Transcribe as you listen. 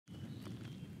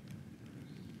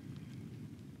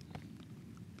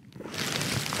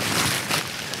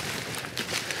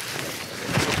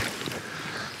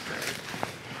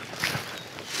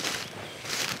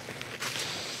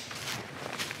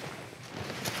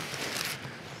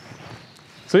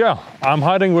So yeah, I'm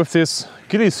hiding with this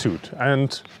ghillie suit,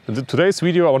 and in today's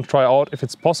video I want to try out if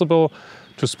it's possible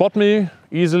to spot me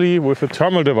easily with a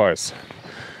thermal device.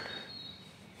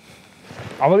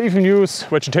 I will even use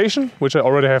vegetation, which I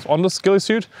already have on this ghillie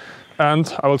suit,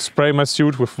 and I will spray my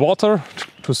suit with water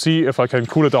to see if I can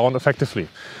cool it down effectively.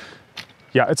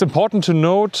 Yeah, it's important to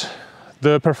note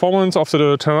the performance of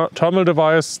the thermal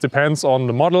device depends on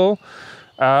the model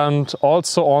and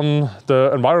also on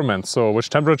the environment, so which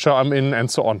temperature I'm in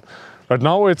and so on. Right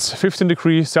now it's 15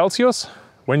 degrees Celsius.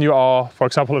 When you are, for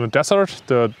example, in a desert,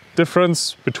 the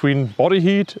difference between body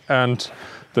heat and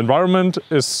the environment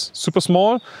is super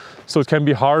small, so it can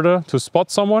be harder to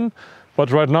spot someone. But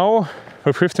right now,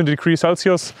 with 15 degrees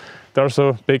Celsius, there's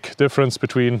a big difference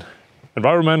between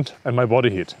environment and my body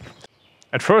heat.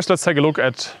 At first, let's take a look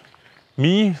at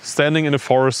me standing in the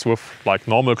forest with like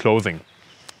normal clothing.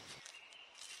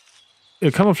 A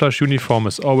camouflage uniform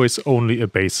is always only a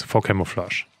base for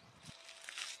camouflage.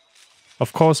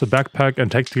 Of course, a backpack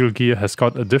and tactical gear has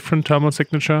got a different thermal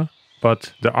signature,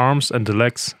 but the arms and the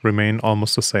legs remain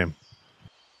almost the same.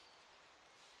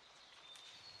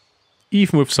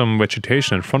 Even with some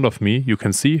vegetation in front of me, you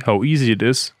can see how easy it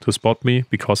is to spot me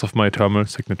because of my thermal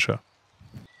signature.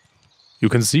 You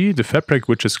can see the fabric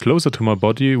which is closer to my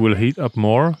body will heat up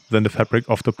more than the fabric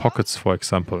of the pockets, for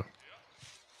example.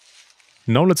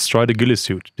 Now let's try the ghillie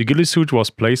suit. The ghillie suit was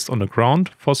placed on the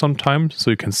ground for some time, so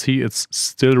you can see it's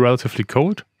still relatively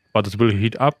cold, but it will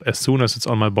heat up as soon as it's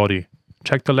on my body.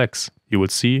 Check the legs, you will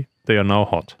see they are now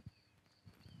hot.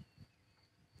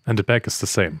 And the back is the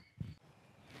same.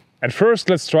 At first,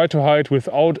 let's try to hide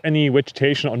without any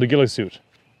vegetation on the ghillie suit.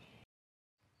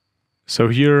 So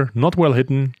here, not well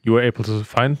hidden, you are able to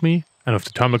find me, and with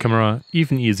the thermal camera,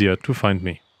 even easier to find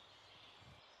me.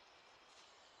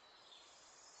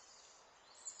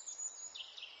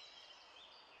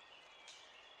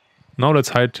 Now let's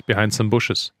hide behind some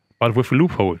bushes, but with a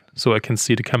loophole, so I can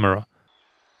see the camera.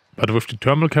 But with the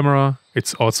thermal camera,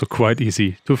 it's also quite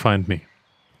easy to find me.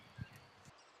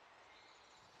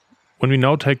 When we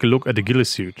now take a look at the ghillie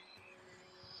suit.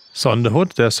 So on the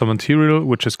hood there's some material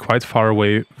which is quite far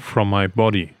away from my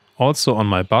body. Also on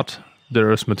my butt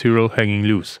there is material hanging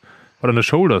loose. But on the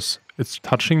shoulders it's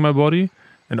touching my body,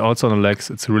 and also on the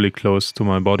legs it's really close to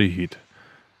my body heat.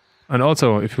 And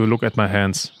also if you look at my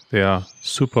hands, they are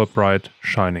super bright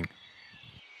shining.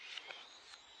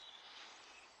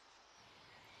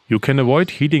 You can avoid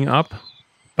heating up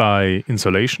by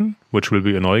insulation, which will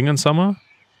be annoying in summer.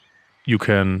 You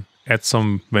can add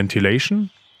some ventilation,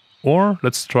 or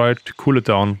let's try to cool it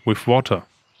down with water.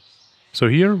 So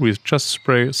here we just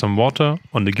spray some water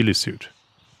on the ghillie suit.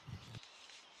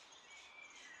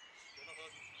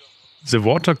 The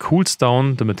water cools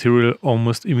down the material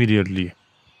almost immediately.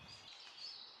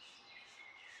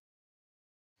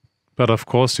 But of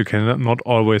course you cannot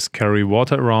always carry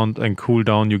water around and cool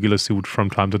down your ghillie suit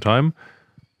from time to time.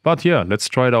 But yeah, let's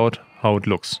try it out how it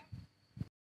looks.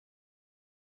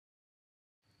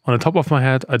 On the top of my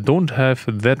head I don't have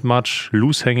that much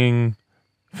loose hanging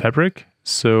fabric,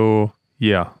 so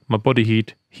yeah, my body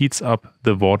heat heats up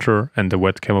the water and the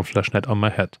wet camouflage net on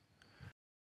my head.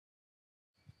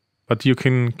 But you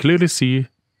can clearly see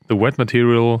the wet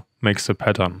material makes a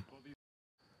pattern.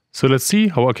 So let's see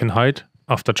how I can hide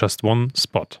after just one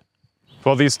spot.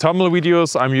 For these thermal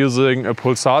videos I'm using a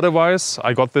Pulsar device.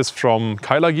 I got this from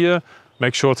Kyla Gear.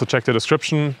 Make sure to check the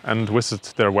description and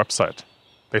visit their website.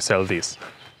 They sell these.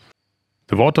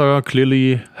 The water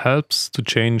clearly helps to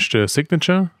change the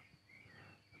signature,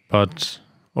 but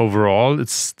overall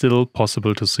it's still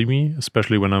possible to see me,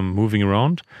 especially when I'm moving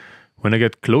around. When I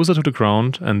get closer to the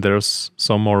ground and there's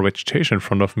some more vegetation in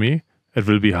front of me, it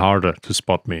will be harder to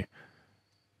spot me.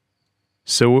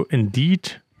 So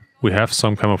indeed, we have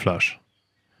some camouflage.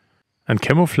 And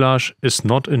camouflage is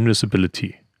not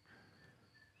invisibility.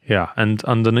 Yeah, and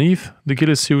underneath the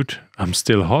ghillie suit, I'm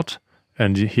still hot.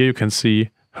 And here you can see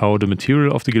how the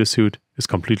material of the ghillie suit is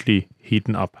completely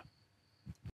heated up.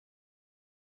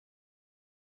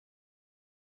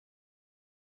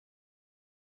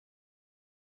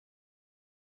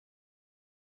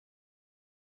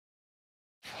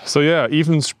 So yeah,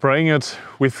 even spraying it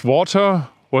with water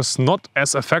was not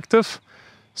as effective,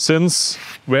 since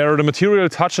where the material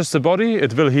touches the body,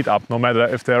 it will heat up, no matter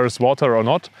if there is water or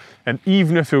not. And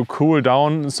even if you cool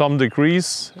down some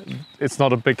degrees, it's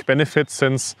not a big benefit,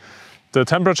 since the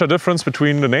temperature difference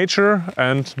between the nature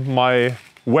and my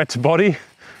wet body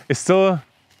is still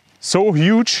so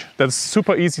huge that it's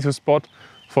super easy to spot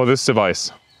for this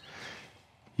device.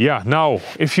 Yeah, now,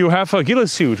 if you have a ghillie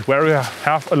suit where you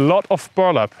have a lot of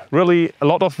burlap, really a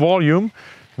lot of volume,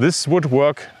 this would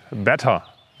work better.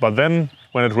 But then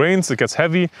when it rains it gets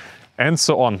heavy, and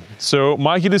so on. So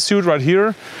my ghillie suit right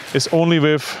here is only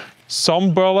with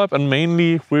some burlap and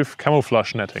mainly with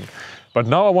camouflage netting. But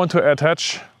now I want to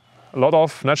attach a lot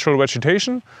of natural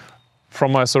vegetation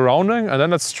from my surrounding, and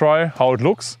then let's try how it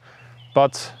looks.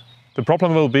 But the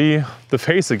problem will be the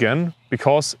face again,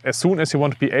 because as soon as you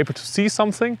want to be able to see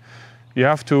something, you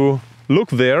have to look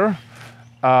there,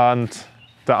 and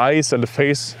the eyes and the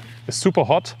face is super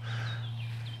hot.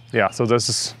 Yeah, so this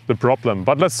is the problem.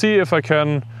 But let's see if I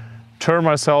can turn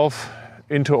myself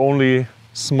into only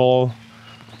small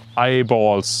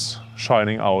eyeballs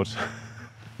shining out.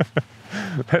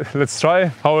 Let's try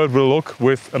how it will look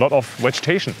with a lot of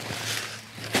vegetation.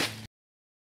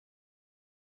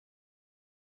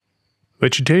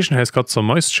 Vegetation has got some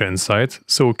moisture inside,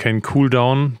 so it can cool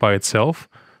down by itself,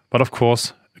 but of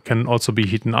course it can also be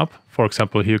heated up. For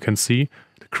example, here you can see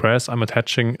the grass I'm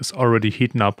attaching is already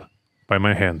heated up by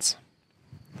my hands.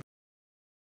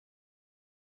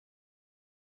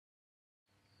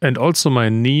 And also my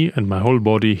knee and my whole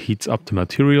body heats up the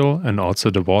material and also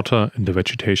the water in the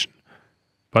vegetation.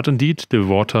 But indeed the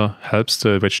water helps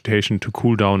the vegetation to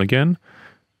cool down again.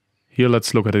 Here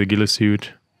let's look at the ghillie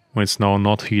suit when it's now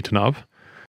not heating up.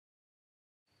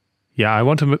 Yeah, I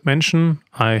want to mention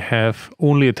I have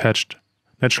only attached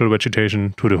natural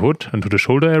vegetation to the hood and to the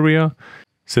shoulder area,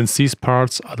 since these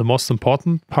parts are the most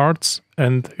important parts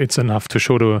and it's enough to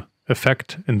show the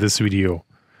effect in this video.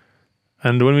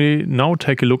 And when we now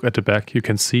take a look at the back, you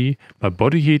can see my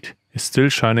body heat is still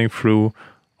shining through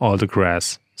all the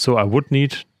grass. So I would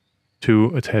need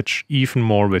to attach even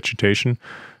more vegetation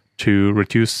to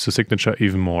reduce the signature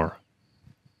even more.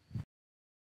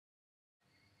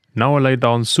 Now I lay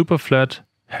down super flat,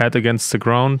 head against the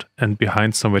ground and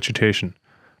behind some vegetation.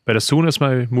 But as soon as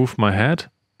I move my head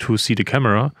to see the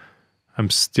camera, I'm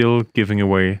still giving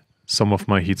away some of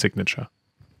my heat signature.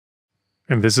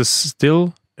 And this is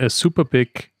still a super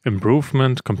big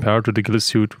improvement compared to the ghillie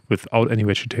suit without any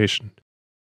vegetation.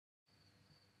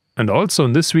 And also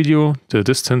in this video, the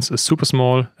distance is super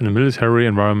small. In a military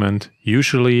environment,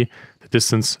 usually the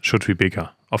distance should be bigger.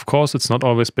 Of course, it's not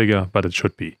always bigger, but it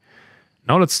should be.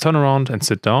 Now let's turn around and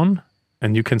sit down,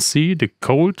 and you can see the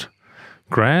cold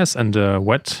grass and the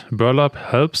wet burlap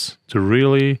helps to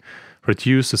really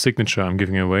reduce the signature I'm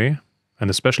giving away. And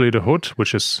especially the hood,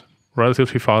 which is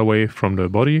relatively far away from the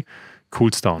body,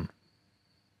 cools down.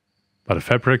 But the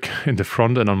fabric in the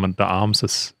front and on the arms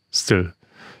is still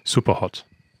super hot.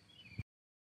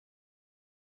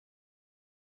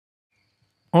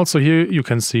 Also here you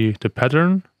can see the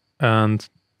pattern, and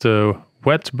the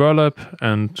wet burlap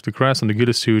and the grass on the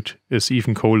ghillie suit is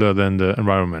even colder than the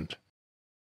environment.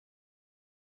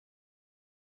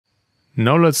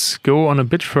 Now let's go on a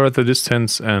bit further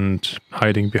distance and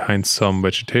hiding behind some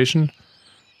vegetation.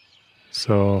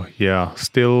 So yeah,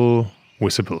 still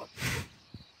visible.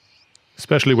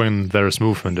 Especially when there is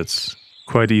movement, it's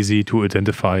quite easy to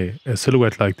identify a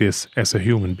silhouette like this as a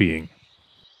human being.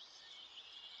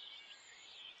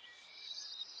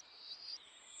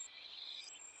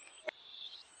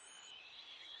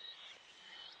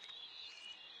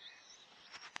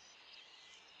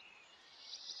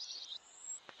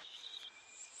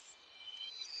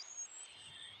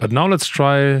 But now let's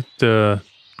try the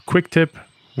quick tip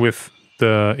with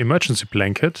the emergency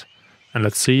blanket, and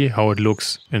let's see how it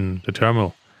looks in the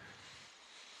thermal.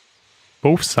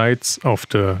 Both sides of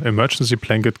the emergency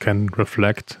blanket can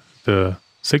reflect the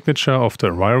signature of the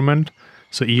environment,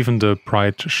 so even the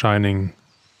bright shining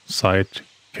side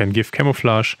can give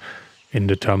camouflage in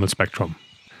the thermal spectrum.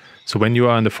 So when you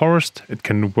are in the forest, it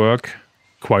can work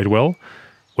quite well.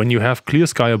 When you have clear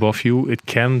sky above you, it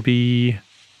can be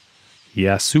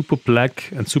super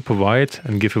black and super white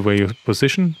and give away your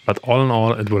position, but all in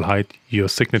all it will hide your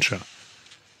signature.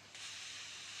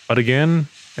 But again,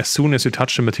 as soon as you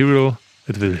touch the material,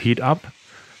 it will heat up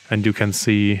and you can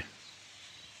see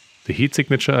the heat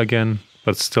signature again,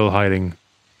 but still hiding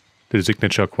the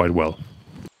signature quite well.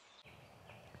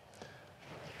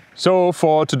 So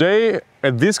for today,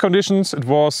 at these conditions, it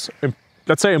was,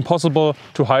 let's say, impossible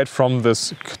to hide from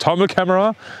this thermal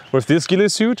camera with this ghillie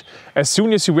suit. As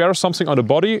soon as you wear something on the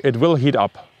body, it will heat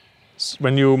up.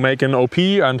 When you make an OP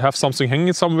and have something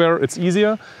hanging somewhere, it's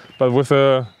easier. But with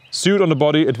a suit on the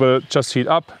body, it will just heat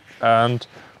up. And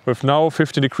with now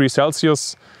 15 degrees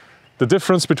Celsius, the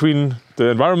difference between the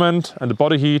environment and the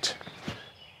body heat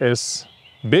is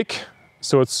big.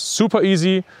 So it's super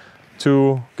easy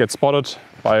to get spotted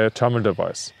by a thermal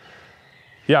device.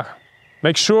 Yeah.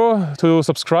 Make sure to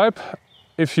subscribe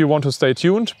if you want to stay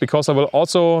tuned, because I will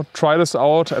also try this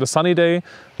out at a sunny day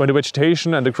when the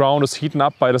vegetation and the ground is heating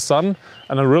up by the sun,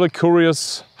 and I'm really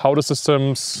curious how the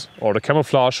systems or the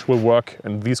camouflage will work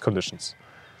in these conditions.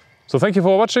 So thank you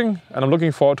for watching, and I'm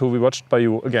looking forward to be watched by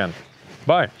you again.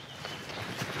 Bye!